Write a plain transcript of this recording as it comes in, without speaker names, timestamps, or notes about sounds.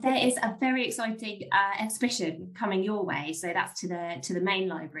There is a very exciting exhibition coming your way. So that's to the main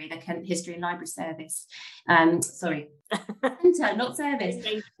library, the Kent History and Library Service. Sorry, Centre, not service.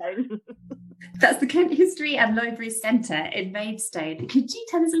 That's the Kent History and Library Centre in Maidstone. Could you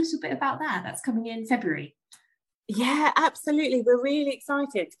tell us a little bit about that? That's coming in February. Yeah, absolutely. We're really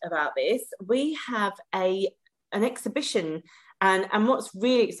excited about this. We have an exhibition, and what's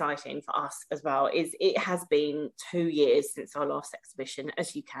really exciting for us as well is it has been 2 years since our last exhibition,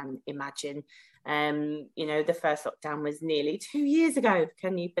 as you can imagine. The first lockdown was nearly 2 years ago,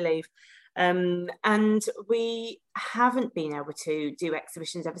 can you believe? And we haven't been able to do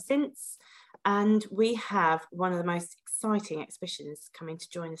exhibitions ever since. And we have one of the most exciting exhibitions coming to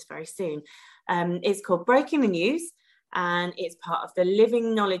join us very soon. It's called Breaking the News, and it's part of the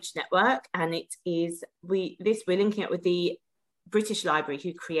Living Knowledge Network. And we're linking up with the British Library,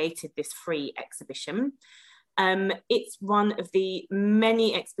 who created this free exhibition. It's one of the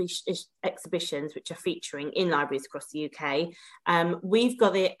many exhibitions which are featuring in libraries across the UK. We've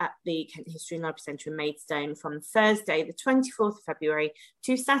got it at the Kent History and Library Centre in Maidstone from Thursday, the 24th of February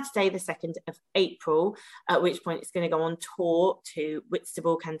to Saturday, the 2nd of April, at which point it's going to go on tour to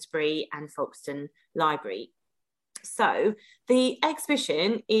Whitstable, Canterbury and Folkestone Library. So the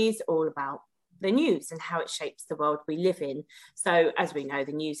exhibition is all about the news and how it shapes the world we live in. So as we know,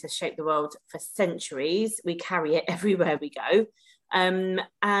 the news has shaped the world for centuries. We carry it everywhere we go. And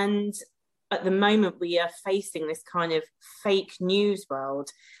at the moment, we are facing this kind of fake news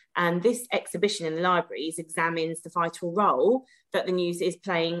world. And this exhibition in the libraries examines the vital role that the news is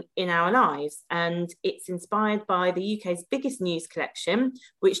playing in our lives. And it's inspired by the UK's biggest news collection,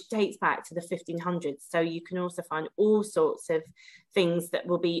 which dates back to the 1500s. So you can also find all sorts of things that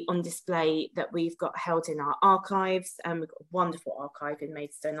will be on display that we've got held in our archives. And we've got a wonderful archive in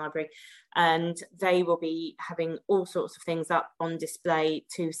Maidstone Library. And they will be having all sorts of things up on display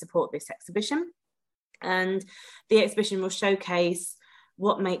to support this exhibition. And the exhibition will showcase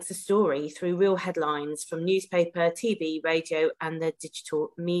what makes a story through real headlines from newspaper, TV, radio, and the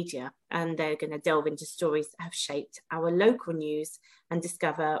digital media. And they're going to delve into stories that have shaped our local news and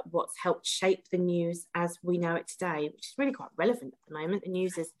discover what's helped shape the news as we know it today, which is really quite relevant at the moment. The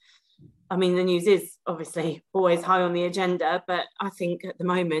news is obviously always high on the agenda, but I think at the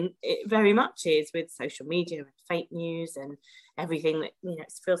moment it very much is, with social media and fake news and everything that,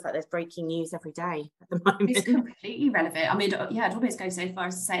 it feels like there's breaking news every day at the moment. It's completely relevant. I mean, yeah, I'd almost go so far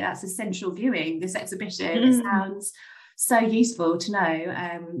as to say that's essential viewing, this exhibition. It sounds so useful to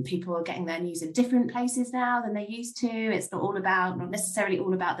know. People are getting their news in different places now than they used to. It's not necessarily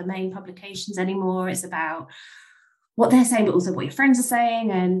all about the main publications anymore. It's about what they're saying, but also what your friends are saying.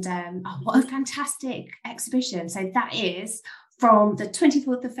 And what a fantastic exhibition. So that is from the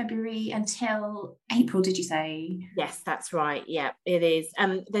 24th of February until April, did you say? Yes, that's right. Yeah, it is.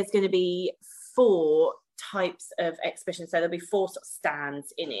 There's going to be 4 types of exhibitions. So there'll be 4 sort of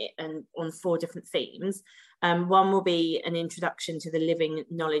stands in it and on 4 different themes. One will be an introduction to the Living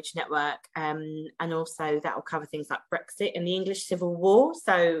Knowledge Network, and also that will cover things like Brexit and the English Civil War.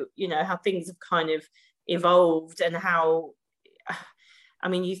 So, how things have kind of evolved and how... I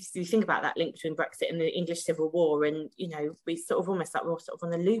mean, you think about that link between Brexit and the English Civil War, and we sort of almost like we're sort of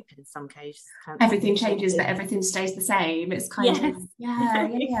on a loop in some cases. Everything changes, but everything stays the same. It's kind of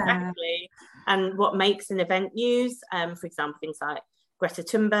exactly. And what makes an event news? For example, things like Greta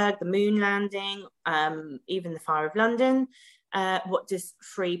Thunberg, the moon landing, even the Fire of London. What does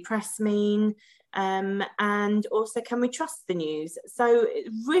free press mean? And also, can we trust the news? So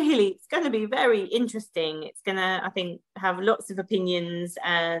it's going to be very interesting. It's going to, I think, have lots of opinions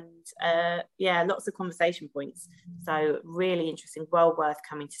and lots of conversation points. So really interesting, well worth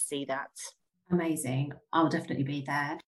coming to see that. Amazing. I'll definitely be there.